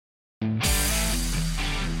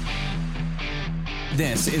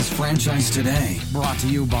This is Franchise Today, brought to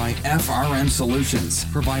you by FRM Solutions,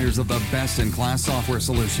 providers of the best-in-class software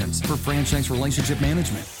solutions for franchise relationship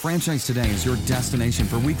management. Franchise Today is your destination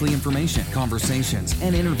for weekly information, conversations,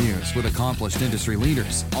 and interviews with accomplished industry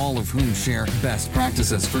leaders, all of whom share best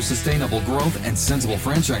practices for sustainable growth and sensible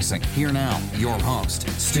franchising. Here now, your host,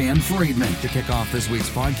 Stan Friedman, to kick off this week's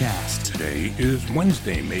podcast. Today is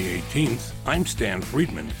Wednesday, May 18th. I'm Stan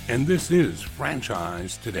Friedman, and this is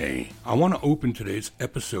Franchise Today. I want to open today's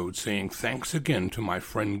episode saying thanks again to my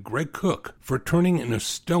friend Greg Cook for turning in a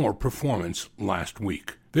stellar performance last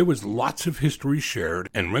week. There was lots of history shared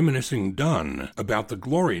and reminiscing done about the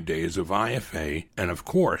glory days of IFA, and of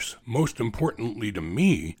course, most importantly to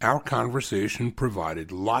me, our conversation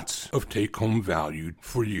provided lots of take-home value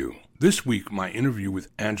for you. This week, my interview with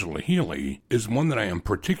Angela Healy is one that I am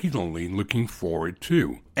particularly looking forward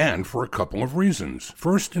to, and for a couple of reasons.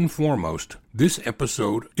 First and foremost, this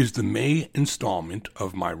episode is the May installment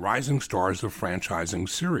of my Rising Stars of Franchising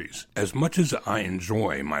series. As much as I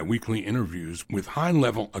enjoy my weekly interviews with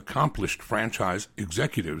high-level accomplished franchise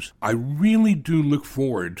executives, I really do look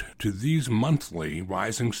forward to these monthly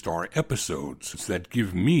Rising Star episodes that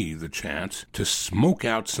give me the chance to smoke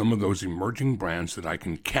out some of those emerging brands that I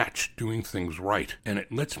can catch doing things right, and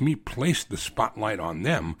it lets me place the spotlight on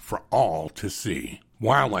them for all to see.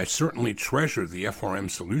 While I certainly treasure the FRM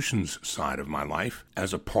Solutions side of my life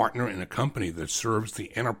as a partner in a company that serves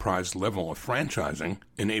the enterprise level of franchising,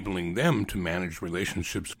 enabling them to manage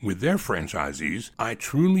relationships with their franchisees, I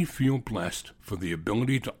truly feel blessed for the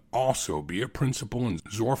ability to also be a principal in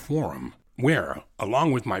Zor Forum, where,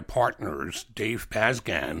 along with my partners Dave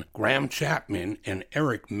Pasgan, Graham Chapman, and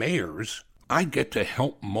Eric Mayers, I get to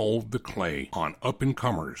help mold the clay on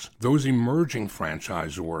up-and-comers, those emerging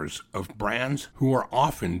franchisors of brands who are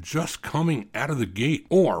often just coming out of the gate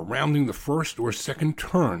or rounding the first or second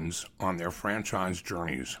turns on their franchise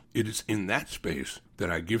journeys. It is in that space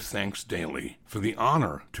that I give thanks daily for the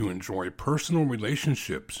honor to enjoy personal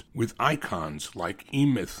relationships with icons like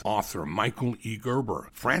E-Myth author Michael E. Gerber,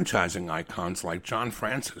 franchising icons like John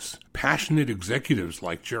Francis, passionate executives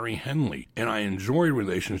like Jerry Henley, and I enjoy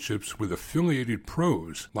relationships with affiliated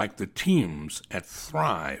pros like the teams at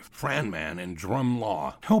Thrive, Franman, and Drum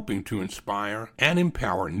Law, helping to inspire and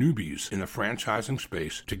empower newbies in the franchising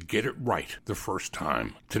space to get it right the first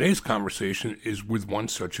time. Today's conversation is with one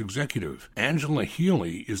such executive. Angela Healy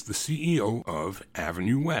is the CEO of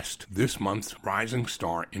AvenueWest, this month's Rising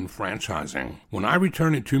Star in Franchising. When I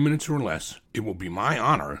return in 2 minutes or less, it will be my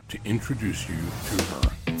honor to introduce you to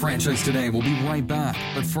her. Franchise Today will be right back,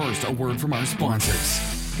 but first, a word from our sponsors.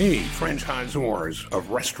 Hey, franchisors of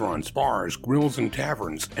restaurants, bars, grills, and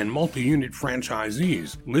taverns, and multi-unit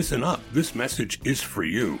franchisees, listen up. This message is for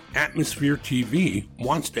you. Atmosphere TV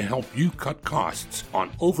wants to help you cut costs on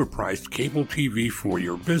overpriced cable TV for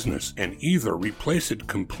your business and either replace it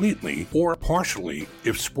completely or partially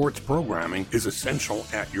if sports programming is essential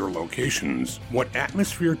at your locations. What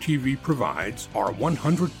Atmosphere TV provides are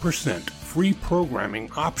 100% free programming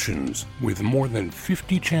options with more than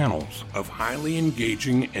 50 channels of highly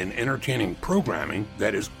engaging and entertaining programming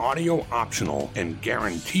that is audio optional and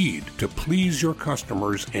guaranteed to please your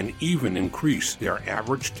customers and even increase their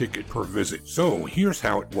average ticket per visit. So here's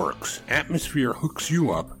how it works. Atmosphere hooks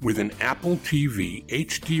you up with an Apple TV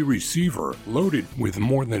HD receiver loaded with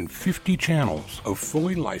more than 50 channels of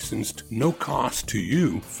fully licensed, no cost to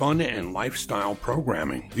you, fun and lifestyle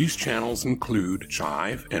programming. These channels include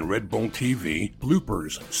Chive and Red Bull TV,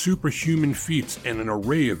 bloopers, superhuman feats, and an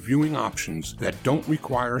array of viewing options that don't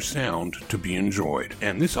require sound to be enjoyed.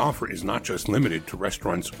 And this offer is not just limited to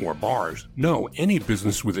restaurants or bars. No, any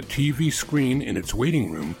business with a TV screen in its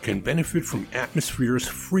waiting room can benefit from Atmosphere's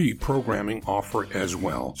free programming offer as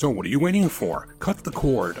well. So what are you waiting for? Cut the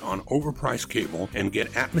cord on overpriced cable and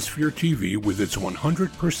get Atmosphere TV with its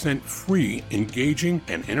 100% free, engaging,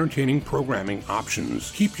 and entertaining programming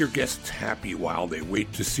options. Keep your guests happy while they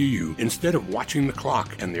wait to see you instead of watching the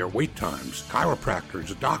clock and their wait times.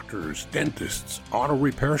 Chiropractors, doctors, dentists, auto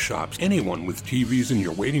repair shops, anyone with TVs in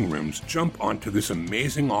your waiting rooms, jump onto this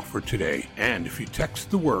amazing offer today. And if you text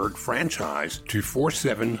the word franchise to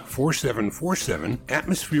 474747,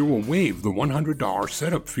 Atmosphere will waive the $100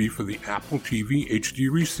 setup fee for the Apple TV HD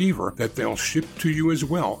receiver that they'll ship to you as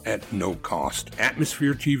well at no cost.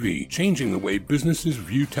 Atmosphere TV, changing the way businesses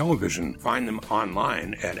view television. Find them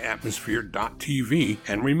online at atmosphere.tv,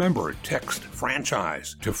 and remember, text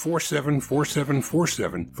franchise to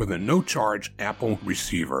 474747 for the no-charge Apple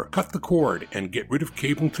receiver. Cut the cord and get rid of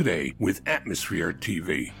cable today with Atmosphere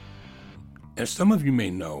TV. As some of you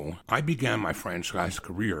may know, I began my franchise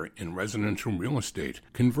career in residential real estate,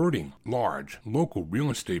 converting large local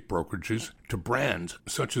real estate brokerages to brands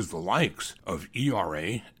such as the likes of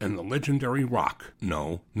ERA and the legendary Rock.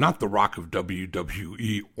 No, not the Rock of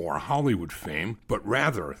WWE or Hollywood fame, but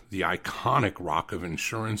rather the iconic Rock of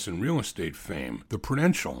insurance and real estate fame, the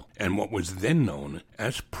Prudential, and what was then known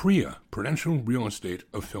as PRIA, Prudential Real Estate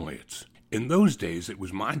Affiliates. In those days, it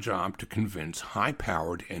was my job to convince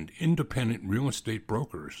high-powered and independent real estate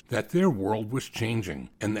brokers that their world was changing,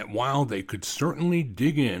 and that while they could certainly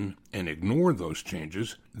dig in and ignore those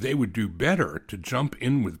changes, they would do better to jump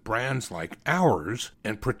in with brands like ours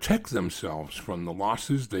and protect themselves from the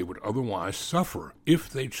losses they would otherwise suffer if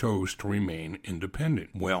they chose to remain independent.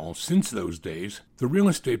 Well, since those days, the real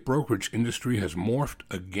estate brokerage industry has morphed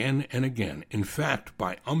again and again, in fact,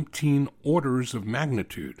 by umpteen orders of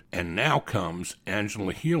magnitude. And now comes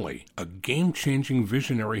Angela Healy, a game-changing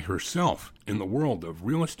visionary herself in the world of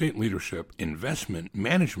real estate leadership, investment,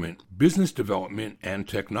 management, business development, and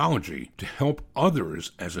technology to help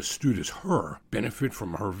others as astute as her benefit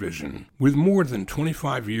from her vision. With more than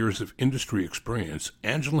 25 years of industry experience,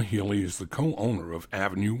 Angela Healy is the co-owner of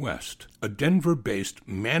AvenueWest, a Denver-based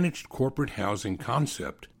managed corporate housing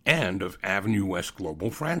concept, and of AvenueWest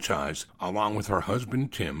Global Franchise. Along with her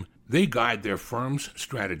husband, Tim, they guide their firm's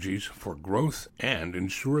strategies for growth and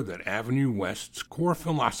ensure that AvenueWest's core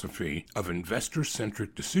philosophy of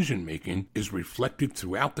investor-centric decision-making is reflected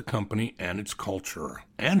throughout the company and its culture.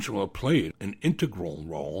 Angela played an integral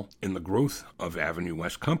role in the growth of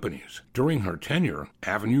AvenueWest companies. During her tenure,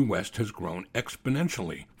 AvenueWest has grown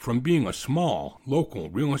exponentially from being a small, local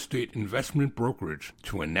real estate investment brokerage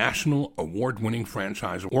to a national award-winning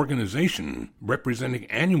franchise organization representing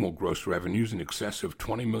annual gross revenues in excess of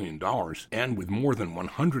 $20 million and with more than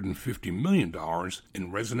 $150 million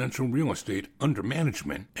in residential real estate under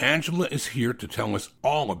management. Angela is here to tell us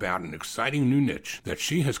all about an exciting new niche that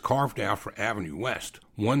she has carved out for AvenueWest,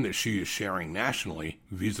 one that she is sharing nationally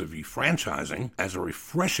vis-a-vis franchising as a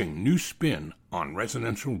refreshing new spin on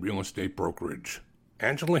residential real estate brokerage.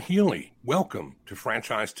 Angela Healy, welcome to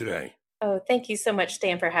Franchise Today. Oh, thank you so much,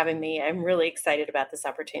 Stan, for having me. I'm really excited about this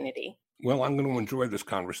opportunity. Well, I'm going to enjoy this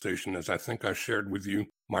conversation. As I think I shared with you,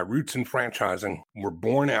 my roots in franchising were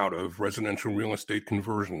born out of residential real estate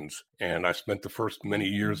conversions. And I spent the first many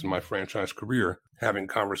years of my franchise career having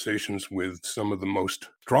conversations with some of the most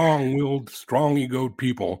strong-willed, strong-egoed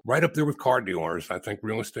people, right up there with car dealers. I think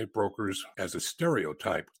real estate brokers, as a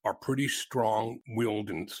stereotype, are pretty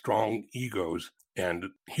strong-willed and strong egos. And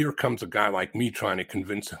here comes a guy like me trying to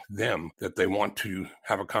convince them that they want to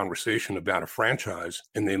have a conversation about a franchise.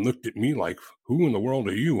 And they looked at me like, who in the world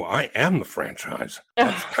are you? I am the franchise.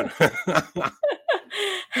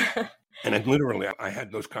 And then literally, I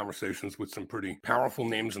had those conversations with some pretty powerful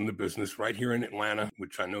names in the business right here in Atlanta,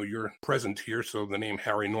 which I know you're present here. So the name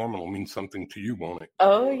Harry Norman will mean something to you, won't it?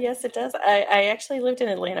 Oh, yes, it does. I actually lived in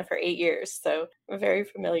Atlanta for 8 years, so I'm very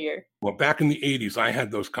familiar. Well, back in the 80s, I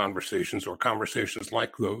had those conversations or conversations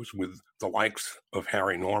like those with the likes of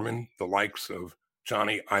Harry Norman, the likes of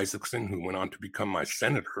Johnny Isaacson, who went on to become my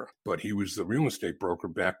senator, but he was the real estate broker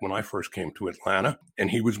back when I first came to Atlanta,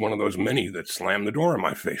 and he was one of those many that slammed the door in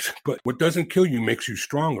my face. But what doesn't kill you makes you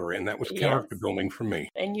stronger, and that was character building for me.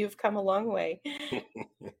 And you've come a long way.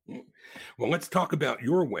 Well, let's talk about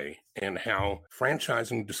your way and how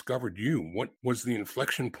franchising discovered you. What was the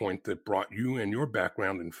inflection point that brought you and your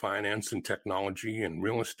background in finance and technology and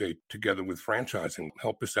real estate together with franchising?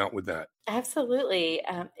 Help us out with that. Absolutely.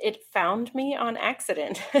 It found me on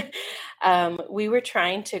accident. We were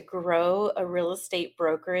trying to grow a real estate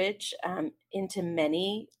brokerage into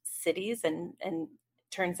many cities and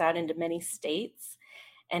turns out into many states.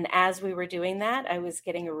 And as we were doing that, I was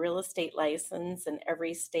getting a real estate license in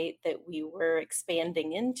every state that we were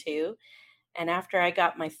expanding into. And after I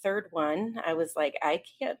got my third one, I was like, I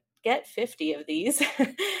can't get 50 of these.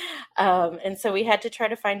 And so we had to try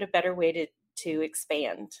to find a better way to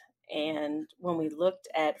expand. And when we looked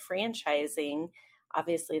at franchising,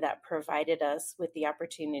 obviously that provided us with the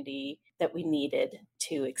opportunity that we needed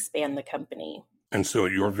to expand the company. And so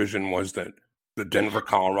your vision was that the Denver,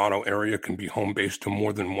 Colorado area can be home base to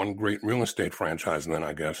more than one great real estate franchise then,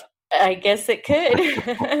 I guess. I guess it could.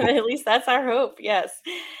 At least that's our hope, yes.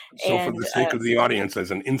 So for the sake of the audience, as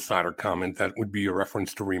an insider comment, that would be a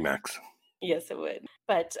reference to RE/MAX. Yes, it would.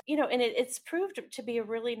 But, and it's proved to be a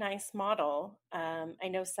really nice model. I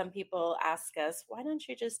know some people ask us, why don't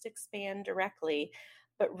you just expand directly?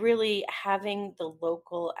 But really having the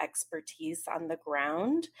local expertise on the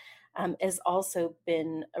ground has also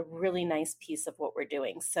been a really nice piece of what we're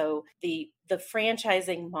doing. So the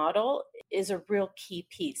franchising model is a real key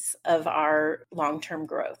piece of our long-term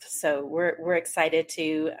growth. So we're excited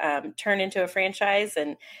to turn into a franchise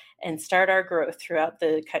and start our growth throughout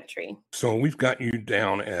the country. So we've got you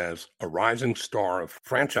down as a rising star of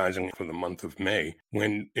franchising for the month of May,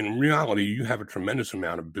 when in reality you have a tremendous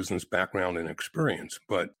amount of business background and experience,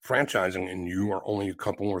 but franchising and you are only a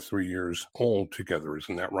couple or 3 years old together.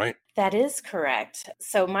 Isn't that right? That is correct.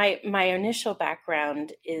 So my initial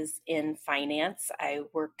background is in finance. I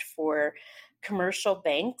worked for commercial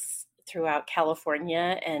banks throughout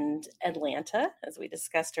California and Atlanta, as we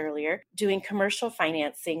discussed earlier, doing commercial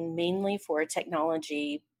financing mainly for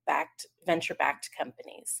venture-backed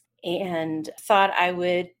companies. And thought I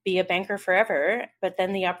would be a banker forever. But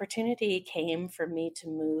then the opportunity came for me to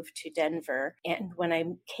move to Denver. And when I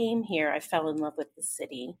came here, I fell in love with the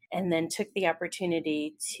city and then took the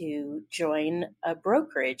opportunity to join a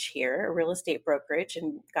brokerage here, a real estate brokerage,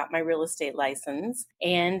 and got my real estate license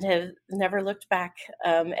and have never looked back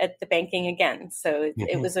at the banking again. So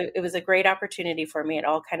it was a great opportunity for me. It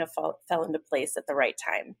all kind of fell into place at the right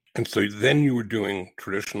time. And so then you were doing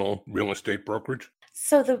traditional real estate brokerage?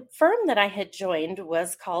 So the firm that I had joined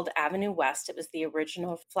was called AvenueWest. It was the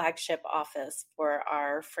original flagship office for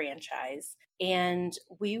our franchise. And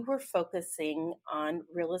we were focusing on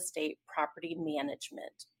real estate property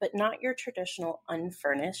management, but not your traditional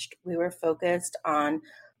unfurnished. We were focused on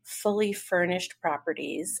fully furnished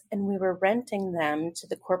properties, and we were renting them to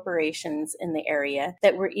the corporations in the area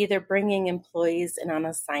that were either bringing employees in on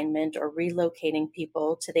assignment or relocating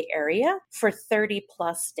people to the area for 30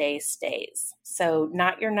 plus day stays. So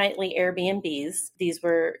not your nightly Airbnbs. These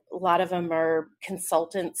were, a lot of them are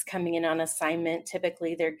consultants coming in on assignment.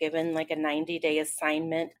 Typically they're given like a 90-day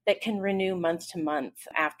assignment that can renew month to month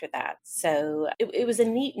after that. So it was a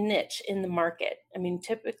neat niche in the market. I mean,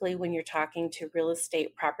 typically when you're talking to real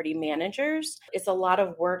estate property managers, it's a lot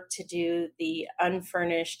of work to do the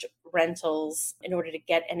unfurnished rentals in order to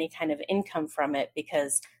get any kind of income from it,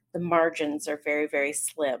 because the margins are very, very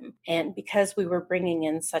slim. And because we were bringing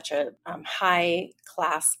in such a high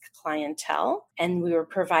class clientele and we were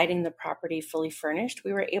providing the property fully furnished,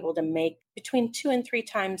 we were able to make between 2 and 3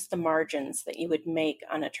 times the margins that you would make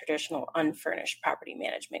on a traditional unfurnished property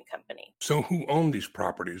management company. So who own these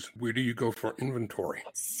properties? Where do you go for inventory?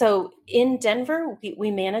 So in Denver,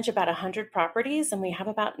 we manage about 100 properties and we have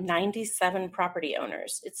about 97 property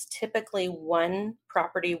owners. It's typically one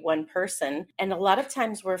property, one person. And a lot of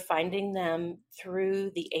times we're finding them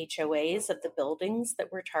through the HOAs of the buildings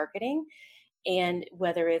that we're targeting. And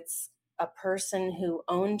whether it's a person who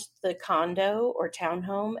owned the condo or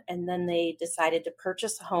townhome and then they decided to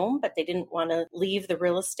purchase a home, but they didn't want to leave the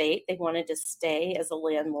real estate. They wanted to stay as a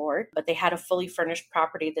landlord, but they had a fully furnished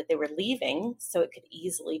property that they were leaving, so it could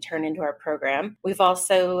easily turn into our program. We've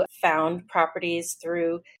also found properties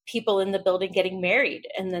through people in the building getting married,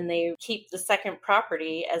 and then they keep the second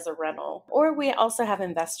property as a rental. Or we also have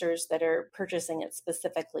investors that are purchasing it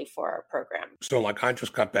specifically for our program. So like I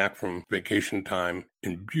just got back from vacation time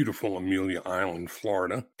in beautiful Amelia Island,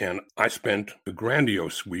 Florida, and I spent a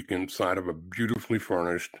grandiose week inside of a beautifully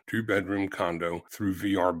furnished 2-bedroom condo through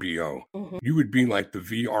VRBO. Mm-hmm. You would be like the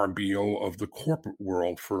VRBO of the corporate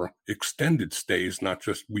world for extended stays, not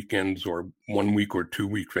just weekends or 1 week or 2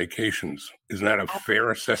 week vacations. Isn't that a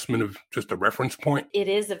fair assessment of just a reference point? It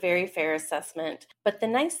is a very fair assessment. But the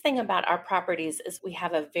nice thing about our properties is we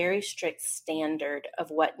have a very strict standard of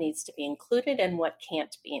what needs to be included and what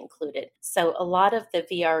can't be included. So a lot of the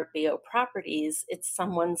VRBO properties, it's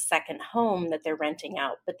someone's second home that they're renting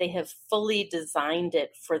out, but they have fully designed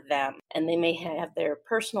it for them. And they may have their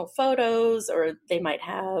personal photos, or they might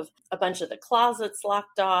have a bunch of the closets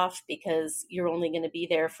locked off because you're only going to be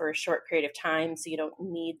there for a short period of time, so you don't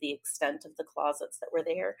need the extent of the closets that were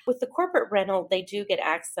there. With the corporate rental, they do get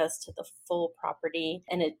access to the full property,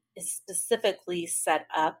 and it is specifically set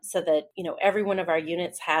up so that, every one of our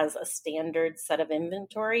units has a standard set of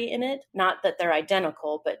inventory in it. Not that they're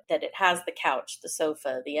identical, but that it has the couch, the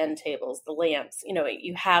sofa, the end tables, the lamps.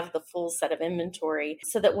 You have the full set of inventory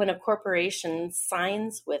so that when a corporation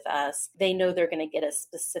signs with us, they know they're going to get a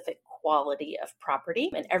specific quality of property,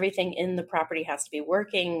 and everything in the property has to be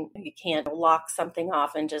working. You can't lock something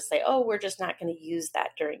off and just say, oh, we're just not going to use that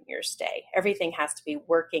during your stay. Everything has to be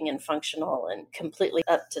working and functional and completely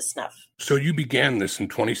up to snuff. So you began this in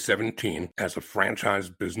 2017 as a franchise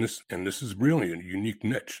business, and this is really a unique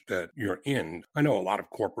niche that you're in. I know a lot of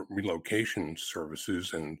corporate relocation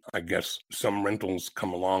services, and I guess some rentals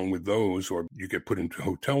come along with those, or you get put into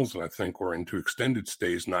hotels, I think, or into extended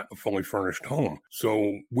stays, not a fully furnished home.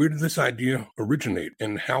 So where did this idea originate,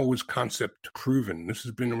 and how was concept proven? This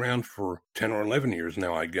has been around for 10 or 11 years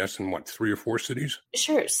now, I guess, in 3 or 4 cities?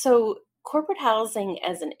 Sure. So Corporate housing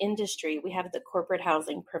as an industry, we have the Corporate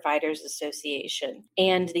Housing Providers Association,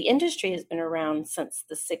 and the industry has been around since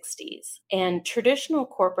the 60s. And traditional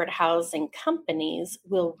corporate housing companies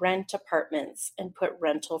will rent apartments and put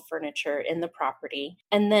rental furniture in the property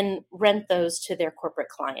and then rent those to their corporate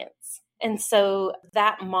clients. And so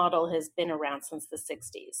that model has been around since the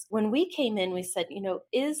 60s. When we came in, we said,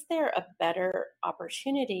 is there a better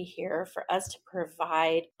opportunity here for us to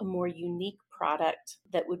provide a more unique product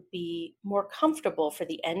that would be more comfortable for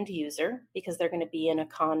the end user because they're going to be in a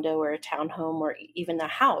condo or a townhome or even a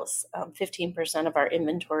house. 15% of our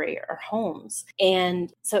inventory are homes.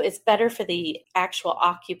 And so it's better for the actual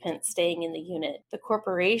occupant staying in the unit. The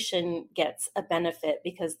corporation gets a benefit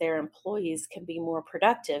because their employees can be more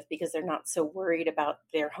productive because they're not so worried about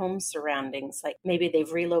their home surroundings. Like maybe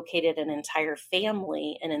they've relocated an entire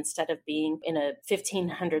family, and instead of being in a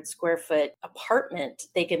 1,500 square foot apartment,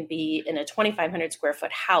 they can be in a 2,500 square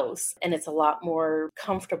foot house, and it's a lot more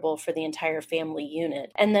comfortable for the entire family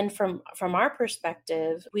unit. And then from our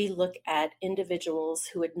perspective, we look at individuals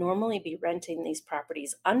who would normally be renting these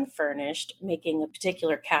properties unfurnished, making a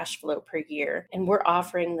particular cash flow per year. And we're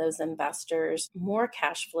offering those investors more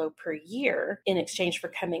cash flow per year in exchange for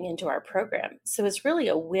coming into our program. So it's really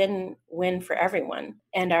a win-win for everyone.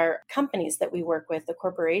 And our companies that we work with, the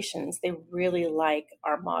corporations, they really like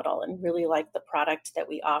our model and really like the product that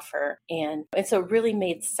we offer. And so it really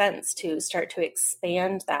made sense to start to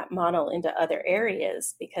expand that model into other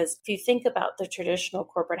areas, because if you think about the traditional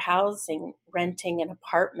corporate housing, renting an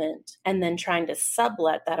apartment and then trying to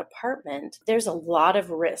sublet that apartment, there's a lot of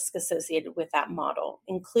risk associated with that model,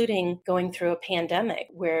 including going through a pandemic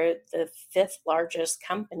where the fifth largest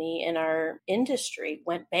company in our industry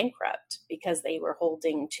went bankrupt because they were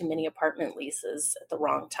holding too many apartment leases at the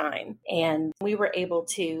wrong time. And we were able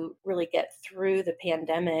to really get through the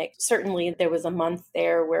pandemic. Certainly there was a month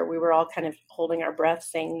there where we were all kind of holding our breath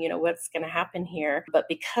saying, what's going to happen here? But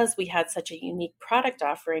because we had such a unique product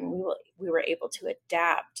offering, we were able to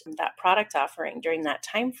adapt that product offering during that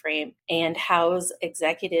time frame and house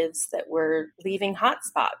executives that were leaving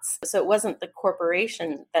hotspots. So it wasn't the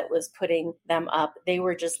corporation that was putting them up. They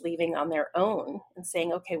were just leaving on their own and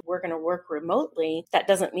saying, okay, we're going to work remotely. That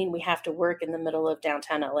doesn't mean we have to work in the middle of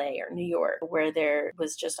downtown LA or New York where there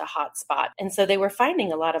was just a hotspot. And so they were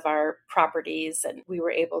finding a lot of our properties, and we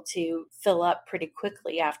were able to fill up pretty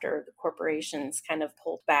quickly after the corporations kind of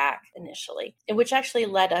pulled back initially, and which actually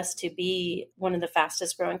led us to be one of the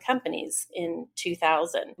fastest growing companies in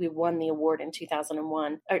 2000. We won the award in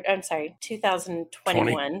 2021.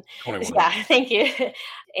 21. Yeah, thank you.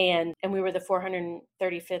 And we were the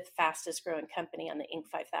 435th fastest growing company on the Inc.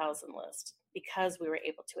 5000 list, because we were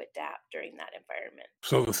able to adapt during that environment.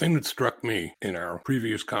 So the thing that struck me in our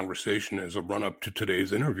previous conversation as a run-up to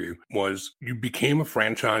today's interview was you became a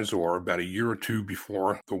franchisor about a year or two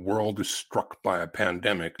before the world is struck by a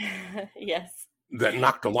pandemic. Yes. That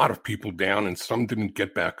knocked a lot of people down, and some didn't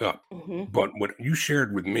get back up. Mm-hmm. But what you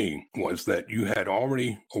shared with me was that you had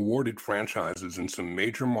already awarded franchises in some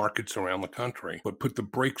major markets around the country, but put the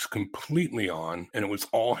brakes completely on, and it was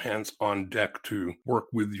all hands on deck to work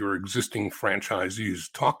with your existing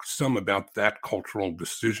franchisees. Talk some about that cultural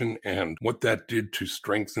decision and what that did to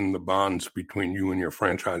strengthen the bonds between you and your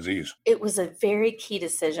franchisees. It was a very key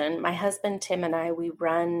decision. My husband, Tim, and I, we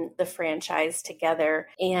run the franchise together,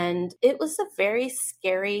 and it was a very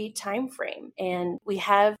scary time frame. And we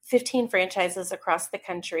have 15 franchises across the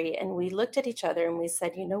country, and we looked at each other and we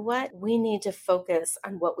said, you know what? We need to focus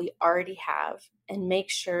on what we already have and make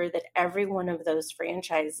sure that every one of those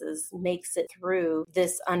franchises makes it through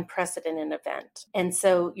this unprecedented event. And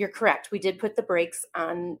so you're correct. We did put the brakes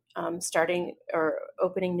on starting or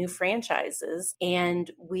opening new franchises, and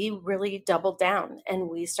we really doubled down, and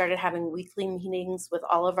we started having weekly meetings with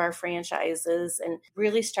all of our franchises and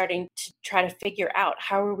really starting to try to figure out,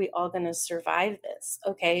 how are we all going to survive this?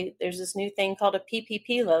 Okay, there's this new thing called a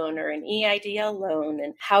PPP loan or an EIDL loan,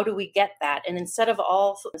 and how do we get that? And instead of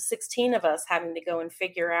all 16 of us having to go and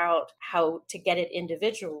figure out how to get it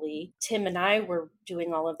individually, Tim and I were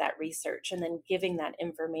doing all of that research and then giving that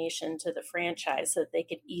information to the franchise so that they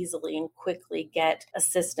could easily and quickly get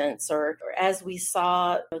assistance. Or as we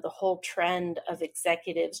saw the whole trend of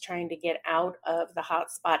executives trying to get out of the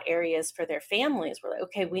hotspot areas for their families, we're like,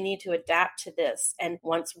 okay, we need to adapt to this. And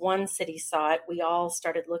once one city saw it, we all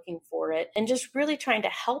started looking for it and just really trying to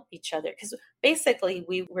help each other, because basically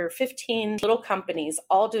we were 15 little companies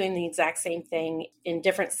all doing the exact same thing in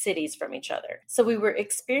different cities from each other. So we were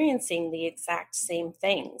experiencing the exact same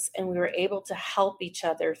things, and we were able to help each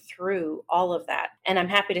other through all of that. And I'm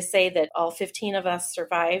happy to say that all 15 of us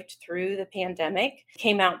survived through the pandemic,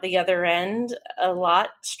 came out the other end a lot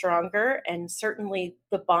stronger. And certainly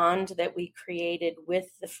the bond that we created with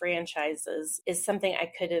the franchises is something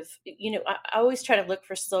I could have, I always try to look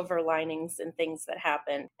for silver linings in things that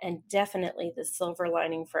happen. And definitely the silver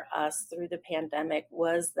lining for us through the pandemic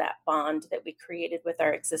was that bond that we created with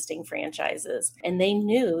our existing franchises. And they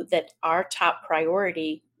knew that our top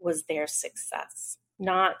priority was their success,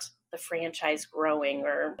 not the franchise growing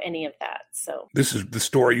or any of that. So this is the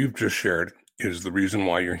story you've just shared is the reason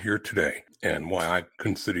why you're here today and why I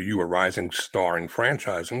consider you a rising star in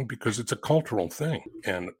franchising, because it's a cultural thing.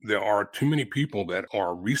 And there are too many people that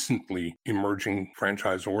are recently emerging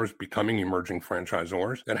franchisors, becoming emerging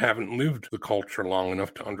franchisors, that haven't lived the culture long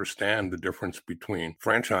enough to understand the difference between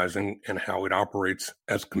franchising and how it operates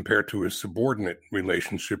as compared to a subordinate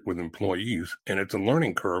relationship with employees. And it's a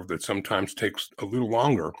learning curve that sometimes takes a little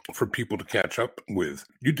longer for people to catch up with.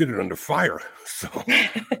 You did it under fire, so...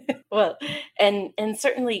 Well, and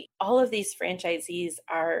certainly all of these franchisees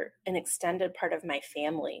are an extended part of my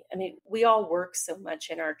family. I mean, we all work so much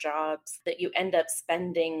in our jobs that you end up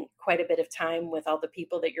spending quite a bit of time with all the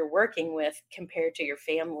people that you're working with compared to your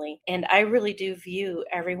family. And I really do view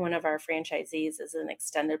every one of our franchisees as an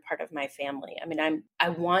extended part of my family. I mean, I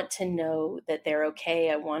want to know that they're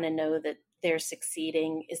okay. I want to know that they're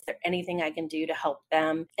succeeding. Is there anything I can do to help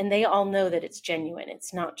them? And they all know that it's genuine.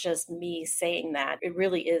 It's not just me saying that. It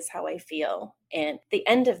really is how I feel. And at the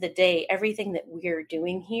end of the day, everything that we're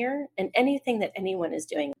doing here and anything that anyone is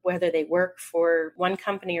doing, whether they work for one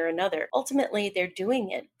company or another, ultimately they're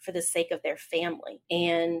doing it for the sake of their family.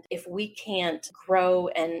 And if we can't grow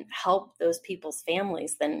and help those people's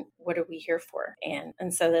families, then what are we here for?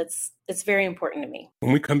 And so it's very important to me.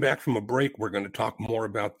 When we come back from a break, we're going to talk more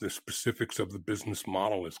about the specifics of the business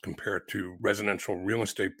model as compared to residential real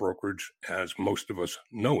estate brokerage as most of us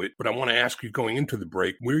know it. But I want to ask you, going into the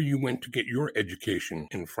break, where you went to get your education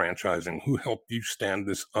in franchising, who helped you stand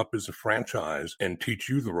this up as a franchise and teach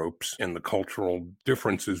you the ropes and the cultural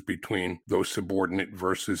differences between those subordinate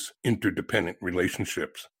versus interdependent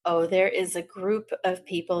relationships. Oh, there is a group of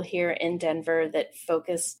people here in Denver that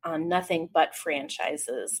focus on nothing but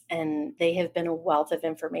franchises, and they have been a wealth of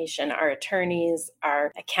information. Our attorneys,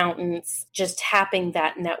 our accountants, just tapping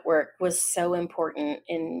that network was so important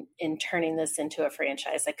in turning this into a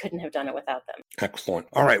franchise. I couldn't have done it without them. Excellent.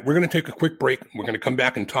 All right, we're going to take a quick break. We're going to come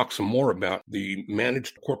back and talk some more about the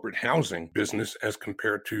managed corporate housing business as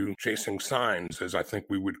compared to chasing signs, as I think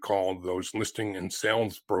we would call those listing and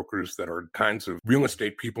sales brokers that are kinds of real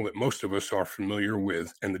estate people that most of us are familiar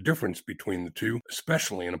with, and the difference between the two,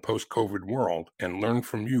 especially in a post-COVID world, and learn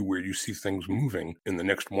from you where you see things moving in the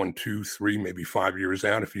next 1, 2, 3, maybe 5 years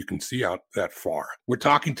out, if you can see out that far. We're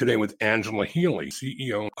talking today with Angela Healy,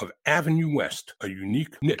 CEO of AvenueWest, a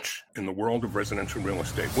unique niche in the world of residential real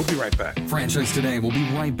estate. We'll be right back. Franchise Today will be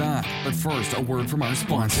right back. But first, a word from our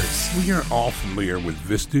sponsors. We are all familiar with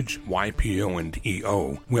Vistage, YPO, and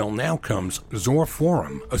EO. Well, now comes Zor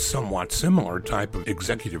Forum, a somewhat similar type of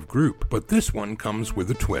executive group, but this one comes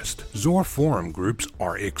with a twist. Zor Forum groups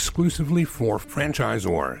are exclusively for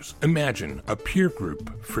franchisors. Imagine a peer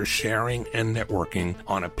group for sharing and networking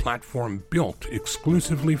on a platform built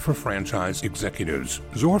exclusively for franchise executives.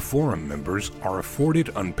 Zor Forum members are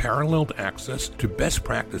afforded unparalleled access to best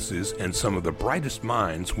practices and some of the brightest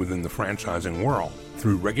minds within the franchising world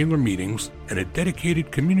through regular meetings and a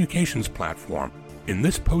dedicated communications platform. In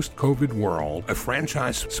this post-COVID world, a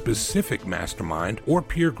franchise-specific mastermind or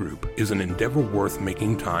peer group is an endeavor worth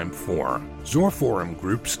making time for. Zor Forum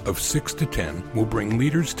groups of 6 to 10 will bring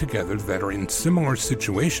leaders together that are in similar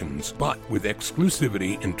situations, but with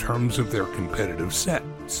exclusivity in terms of their competitive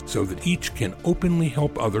sets, so that each can openly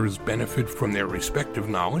help others benefit from their respective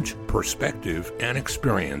knowledge, perspective, and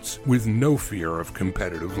experience with no fear of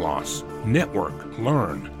competitive loss. Network,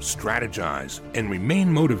 learn, strategize, and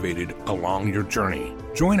remain motivated along your journey.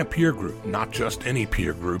 Join a peer group, not just any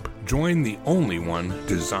peer group. Join the only one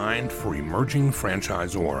designed for emerging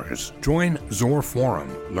franchisors. Join Zor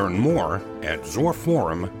Forum. Learn more at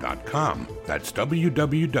zorforum.com. That's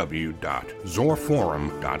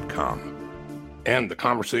www.zorforum.com. And the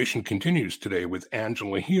conversation continues today with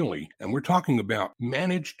Angela Healy, and we're talking about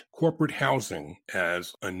managed corporate housing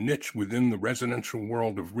as a niche within the residential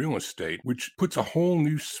world of real estate, which puts a whole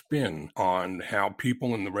new spin on how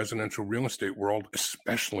people in the residential real estate world,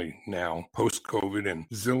 especially now post-COVID and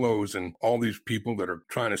Zillows and all these people that are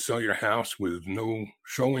trying to sell your house with no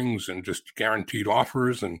showings and just guaranteed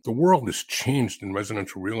offers. And the world has changed in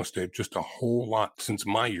residential real estate just a whole lot since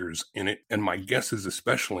my years in it. And my guess is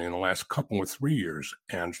especially in the last couple or 3 3 years,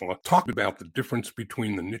 Angela. Talk about the difference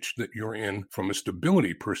between the niche that you're in from a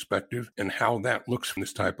stability perspective and how that looks from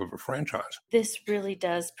this type of a franchise. This really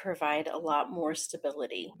does provide a lot more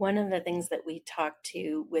stability. One of the things that we talk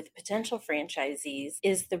to with potential franchisees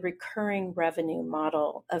is the recurring revenue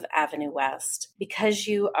model of AvenueWest. Because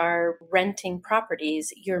you are renting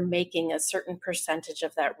properties, you're making a certain percentage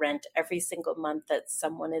of that rent every single month that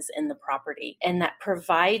someone is in the property. And that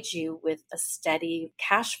provides you with a steady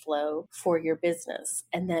cash flow for your business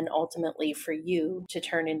and then ultimately for you to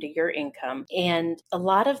turn into your income. And a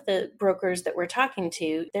lot of the brokers that we're talking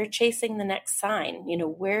to, they're chasing the next sign.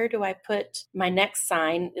 Where do I put my next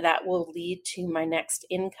sign that will lead to my next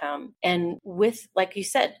income? And with, like you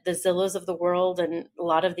said, the Zillows of the world and a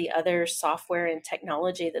lot of the other software and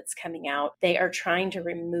technology that's coming out, they are trying to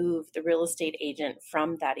remove the real estate agent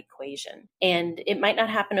from that equation. And it might not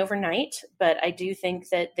happen overnight, but I do think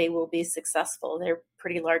that they will be successful. They're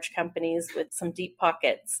pretty large companies with some deep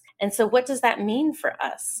pockets. And so what does that mean for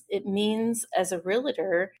us? It means as a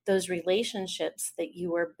realtor, those relationships that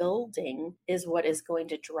you are building is what is going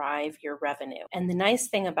to drive your revenue. And the nice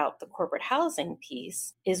thing about the corporate housing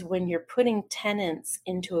piece is when you're putting tenants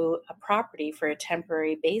into a property for a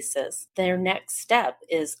temporary basis, their next step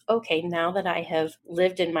is, okay, now that I have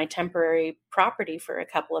lived in my temporary property for a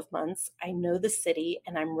couple of months, I know the city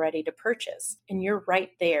and I'm ready to purchase. And you're right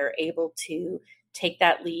there able to take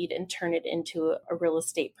that lead and turn it into a real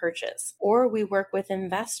estate purchase. Or we work with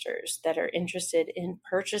investors that are interested in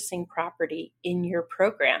purchasing property in your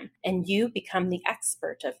program, and you become the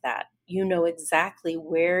expert of that. You know exactly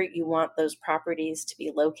where you want those properties to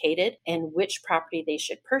be located and which property they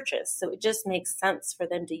should purchase. So it just makes sense for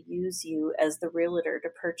them to use you as the realtor to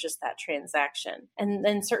purchase that transaction. And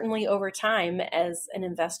then certainly over time, as an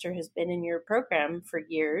investor has been in your program for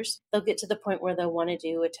years, they'll get to the point where they'll want to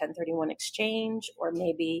do a 1031 exchange, or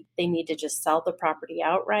maybe they need to just sell the property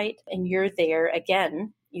outright. And you're there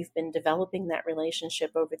again. You've been developing that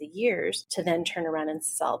relationship over the years to then turn around and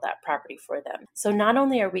sell that property for them. So not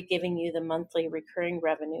only are we giving you the monthly recurring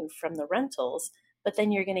revenue from the rentals, but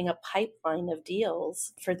then you're getting a pipeline of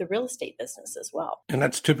deals for the real estate business as well. And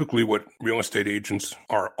that's typically what real estate agents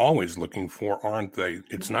are always looking for, aren't they?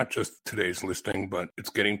 It's not just today's listing, but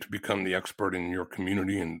it's getting to become the expert in your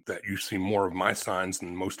community, and that you see more of my signs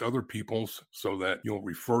than most other people's, so that you'll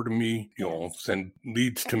refer to me, you'll send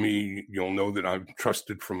leads to me, you'll know that I'm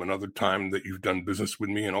trusted from another time that you've done business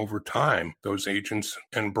with me. And over time, those agents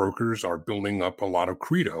and brokers are building up a lot of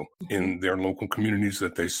credo in their local communities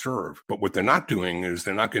that they serve. But what they're not doing is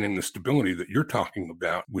they're not getting the stability that you're talking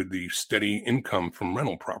about with the steady income from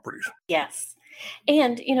rental properties. Yes.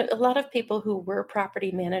 And, a lot of people who were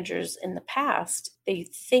property managers in the past, they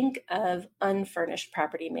think of unfurnished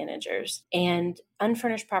property managers. And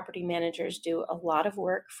unfurnished property managers do a lot of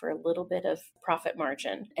work for a little bit of profit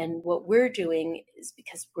margin. And what we're doing is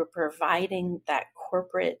because we're providing that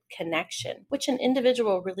corporate connection, which an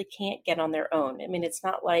individual really can't get on their own. I mean, it's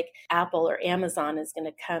not like Apple or Amazon is going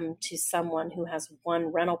to come to someone who has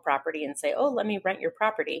one rental property and say, oh, let me rent your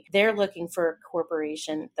property. They're looking for a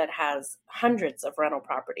corporation that has hundreds of rental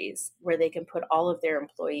properties where they can put all of their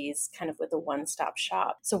employees kind of with a one-stop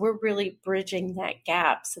shop. So we're really bridging that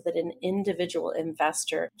gap so that an individual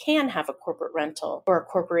investor can have a corporate rental or a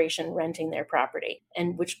corporation renting their property,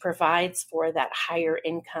 and which provides for that higher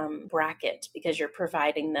income bracket because you're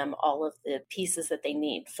providing them all of the pieces that they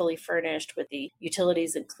need, fully furnished with the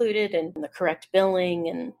utilities included and the correct billing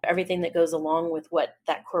and everything that goes along with what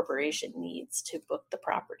that corporation needs to book the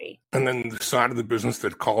property. And then the side of the business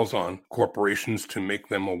that calls on corporations to make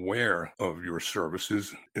them aware of your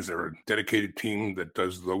services, is there a dedicated team that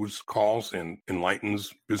does those calls and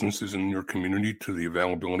enlightens businesses in your community to the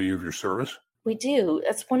availability of your service? We do.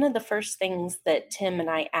 That's one of the first things that Tim and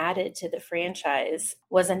I added to the franchise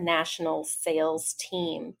was a national sales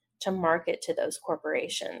team to market to those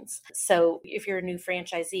corporations. So if you're a new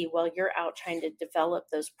franchisee, well, you're out trying to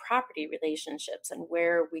develop those property relationships and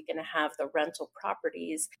where are we going to have the rental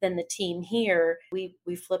properties, then the team here, we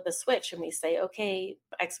flip a switch and we say, okay,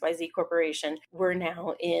 XYZ Corporation, we're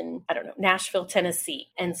now in, Nashville, Tennessee.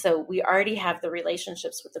 And so we already have the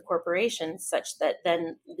relationships with the corporations such that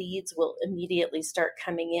then leads will immediately start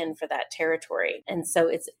coming in for that territory. And so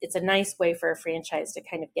it's a nice way for a franchise to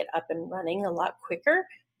kind of get up and running a lot quicker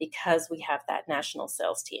because we have that national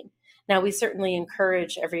sales team. Now, we certainly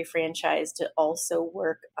encourage every franchise to also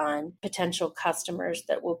work on potential customers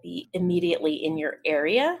that will be immediately in your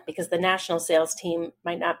area, because the national sales team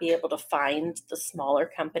might not be able to find the smaller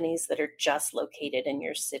companies that are just located in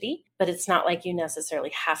your city, but it's not like you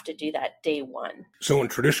necessarily have to do that day one. So in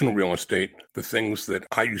traditional real estate, the things that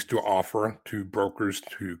I used to offer to brokers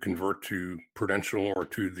to convert to Prudential or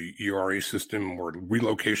to the ERA system were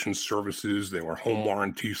relocation services, they were home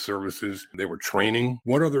warranty services, they were training.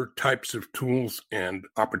 What other types of tools and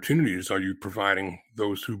opportunities are you providing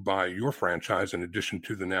those who buy your franchise in addition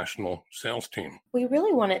to the national sales team? We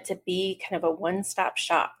really want it to be kind of a one-stop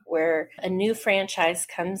shop where a new franchise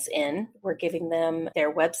comes in. We're giving them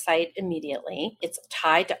their website immediately. It's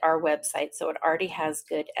tied to our website, so it already has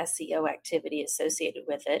good SEO activity associated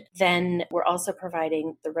with it. Then we're also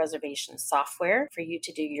providing the reservation software for you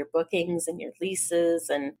to do your bookings and your leases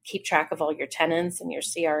and keep track of all your tenants and your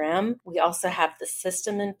CRM. We also have the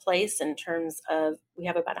system in place in terms of we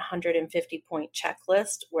have about 150-point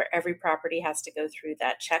checklist where every property has to go through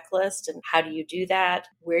that checklist. And how do you do that?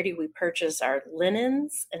 Where do we purchase our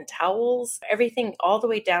linens and towels? Everything all the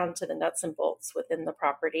way down to the nuts and bolts within the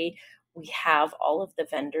property. We have all of the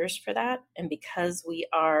vendors for that. And because we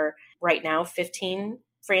are right now 15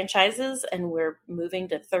 franchises and we're moving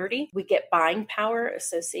to 30, we get buying power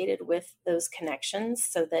associated with those connections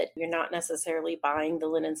so that you're not necessarily buying the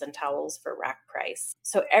linens and towels for rack price.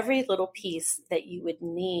 So every little piece that you would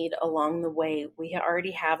need along the way, we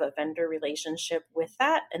already have a vendor relationship with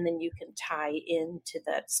that. And then you can tie into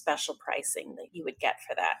that special pricing that you would get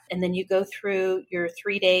for that. And then you go through your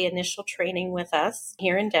 3-day initial training with us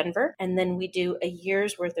here in Denver. And then we do a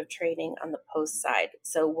year's worth of training on the post side.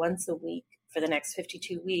 So once a week, for the next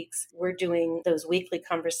 52 weeks, we're doing those weekly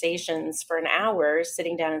conversations for an hour,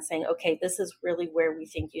 sitting down and saying, okay, this is really where we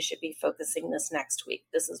think you should be focusing this next week.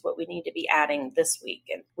 This is what we need to be adding this week.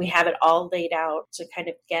 And we have it all laid out to kind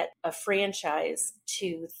of get a franchise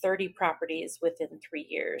to 30 properties within 3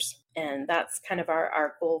 years. And that's kind of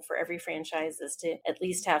our goal for every franchise is to at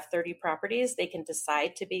least have 30 properties. They can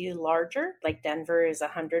decide to be larger, like Denver is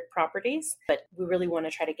 100 properties, but we really want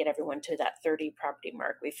to try to get everyone to that 30 property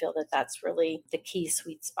mark. We feel that that's really the key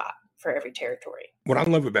sweet spot for every territory. What I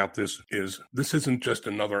love about this isn't just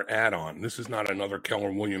another add-on. This is not another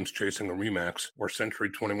Keller Williams chasing a Remax or Century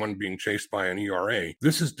 21 being chased by an ERA.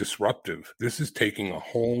 This is disruptive. This is taking a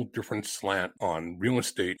whole different slant on real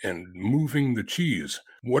estate and moving the cheese.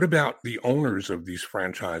 What about the owners of these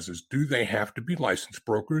franchises? Do they have to be licensed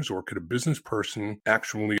brokers, or could a business person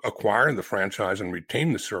actually acquire the franchise and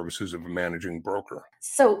retain the services of a managing broker?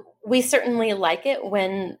 So we certainly like it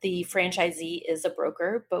when the franchisee is a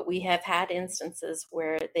broker, but we have had instances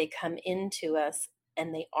where they come into us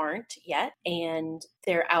and they aren't yet, and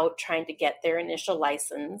they're out trying to get their initial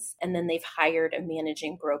license, and then they've hired a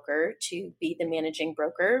managing broker to be the managing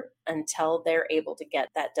broker until they're able to get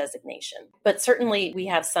that designation. But certainly we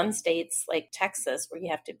have some states like Texas where you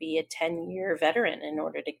have to be a 10-year veteran in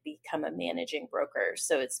order to become a managing broker.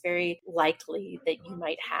 So it's very likely that you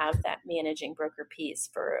might have that managing broker piece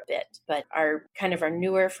for a bit. But our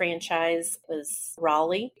newer franchise was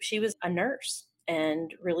Raleigh. She was a nurse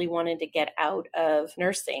and really wanted to get out of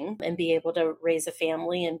nursing and be able to raise a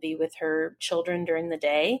family and be with her children during the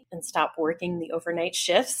day and stop working the overnight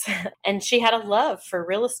shifts. And she had a love for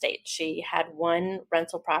real estate. She had one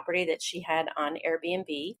rental property that she had on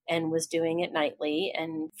Airbnb and was doing it nightly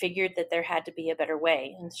and figured that there had to be a better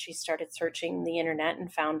way. And she started searching the internet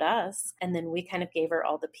and found us. And then we kind of gave her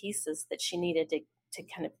all the pieces that she needed to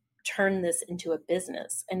kind of turn this into a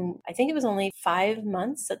business. And I think it was only 5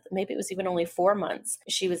 months, maybe it was even only 4 months,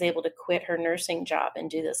 she was able to quit her nursing job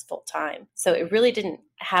and do this full time. So it really didn't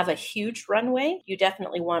have a huge runway. You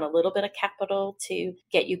definitely want a little bit of capital to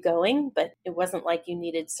get you going, but it wasn't like you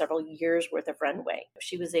needed several years worth of runway.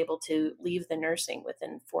 She was able to leave the nursing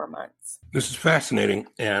within 4 months. This is fascinating.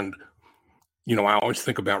 And, I always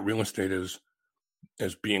think about real estate as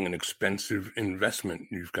being an expensive investment.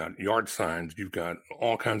 You've got yard signs, you've got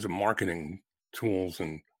all kinds of marketing tools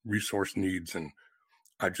and resource needs. And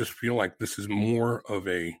I just feel like this is more of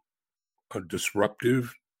a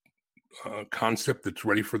disruptive concept that's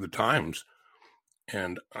ready for the times.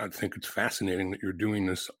 And I think it's fascinating that you're doing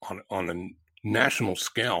this on a national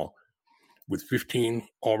scale with 15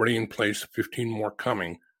 already in place, 15 more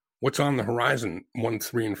coming. What's on the horizon 1,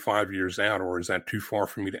 3, and 5 years out, or is that too far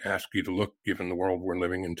for me to ask you to look given the world we're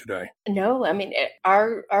living in today? No, I mean,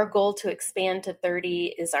 our goal to expand to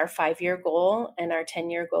 30 is our 5-year goal, and our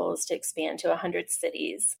 10-year goal is to expand to 100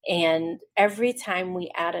 cities. And every time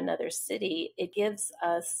we add another city, it gives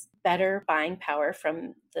us better buying power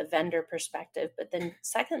from the vendor perspective. But then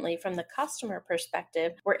secondly, from the customer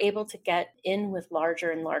perspective, we're able to get in with larger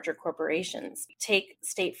and larger corporations. Take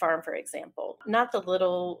State Farm, for example, not the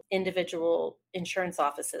little individual insurance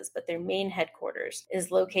offices, but their main headquarters is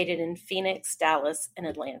located in Phoenix, Dallas, and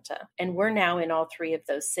Atlanta. And we're now in all three of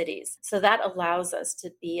those cities. So that allows us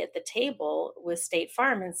to be at the table with State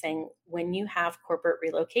Farm and saying, when you have corporate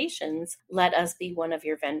relocations, let us be one of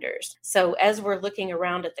your vendors. So as we're looking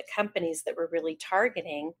around at the companies that we're really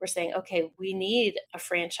targeting, we're saying, okay, we need a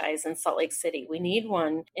franchise in Salt Lake City. We need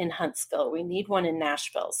one in Huntsville. We need one in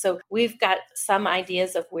Nashville. So we've got some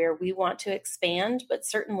ideas of where we want to expand, but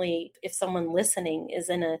certainly if someone listening is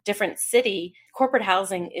in a different city, corporate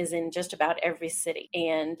housing is in just about every city.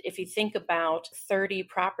 And if you think about 30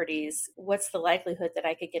 properties, what's the likelihood that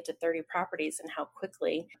I could get to 30 properties, and how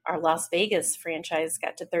quickly our Las Vegas franchise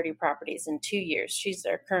got to 30 properties in 2 years? She's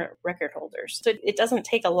our current record holder. So it doesn't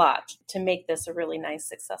take a lot to make this a really nice,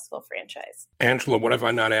 successful franchise. Angela, what have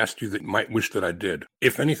I not asked you that you might wish that I did,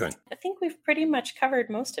 if anything? I think we've pretty much covered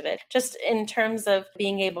most of it. Just in terms of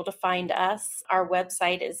being able to find us, our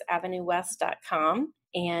website is AvenueWest.com.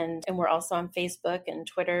 And we're also on Facebook and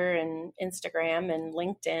Twitter and Instagram and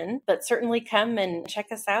LinkedIn. But certainly come and check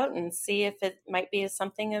us out and see if it might be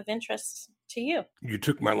something of interest to you. You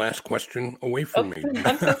took my last question away from me.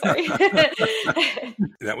 I'm so sorry.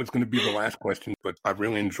 That was going to be the last question, but I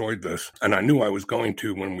really enjoyed this. And I knew I was going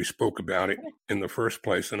to when we spoke about it in the first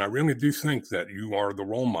place. And I really do think that you are the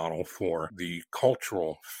role model for the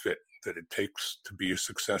cultural fit that it takes to be a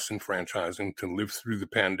success in franchising, to live through the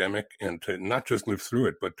pandemic, and to not just live through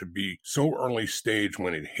it, but to be so early stage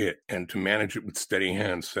when it hit and to manage it with steady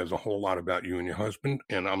hands says a whole lot about you and your husband.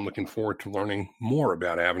 And I'm looking forward to learning more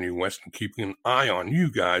about Avenue West and keeping an eye on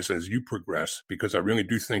you guys as you progress, because I really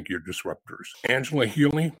do think you're disruptors. Angela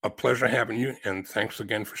Healy, a pleasure having you, and thanks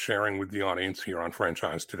again for sharing with the audience here on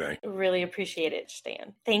Franchise Today. Really appreciate it,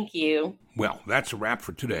 Stan. Thank you. Well, that's a wrap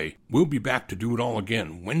for today. We'll be back to do it all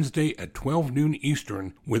again Wednesday at 12 noon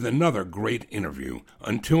Eastern with another great interview.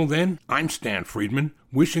 Until then, I'm Stan Friedman,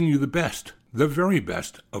 wishing you the best, the very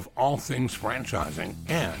best of all things franchising,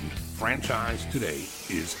 and Franchise Today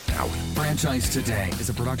is out. Franchise Today is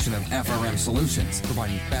a production of FRM Solutions,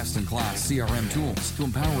 providing best-in-class CRM tools to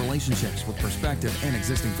empower relationships with prospective and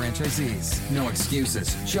existing franchisees. No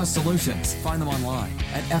excuses, just solutions. Find them online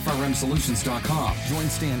at frmsolutions.com. Join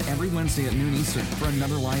Stan every Wednesday at noon Eastern for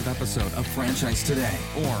another live episode of Franchise Today.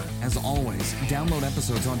 Or, as always, download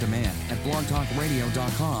episodes on demand at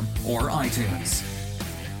blogtalkradio.com or iTunes.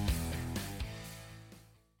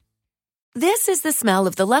 This is the smell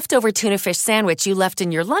of the leftover tuna fish sandwich you left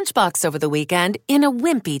in your lunchbox over the weekend in a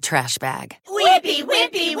wimpy trash bag. Wimpy,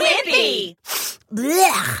 wimpy, wimpy!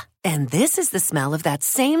 Blech! And this is the smell of that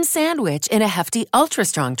same sandwich in a hefty,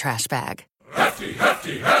 ultra-strong trash bag. Hefty,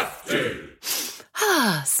 hefty, hefty!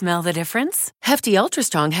 Ah, smell the difference? Hefty Ultra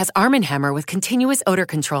Strong has Arm & Hammer with continuous odor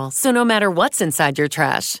control, so no matter what's inside your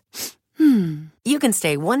trash, you can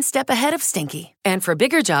stay one step ahead of stinky. And for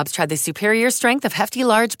bigger jobs, try the superior strength of Hefty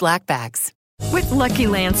Large Black Bags. With Lucky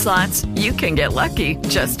Land Slots, you can get lucky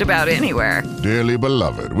just about anywhere. Dearly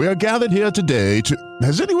beloved, we are gathered here today to...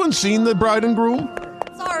 Has anyone seen the bride and groom?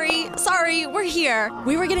 Sorry, we're here.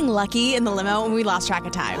 We were getting lucky in the limo and we lost track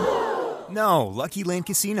of time. No, Lucky Land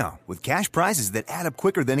Casino, with cash prizes that add up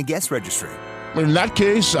quicker than a guest registry. In that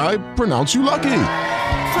case, I pronounce you lucky.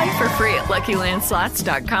 Play for free at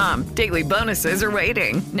LuckyLandSlots.com. Daily bonuses are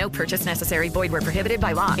waiting. No purchase necessary. Void where prohibited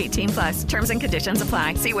by law. 18+. Terms and conditions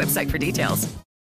apply. See website for details.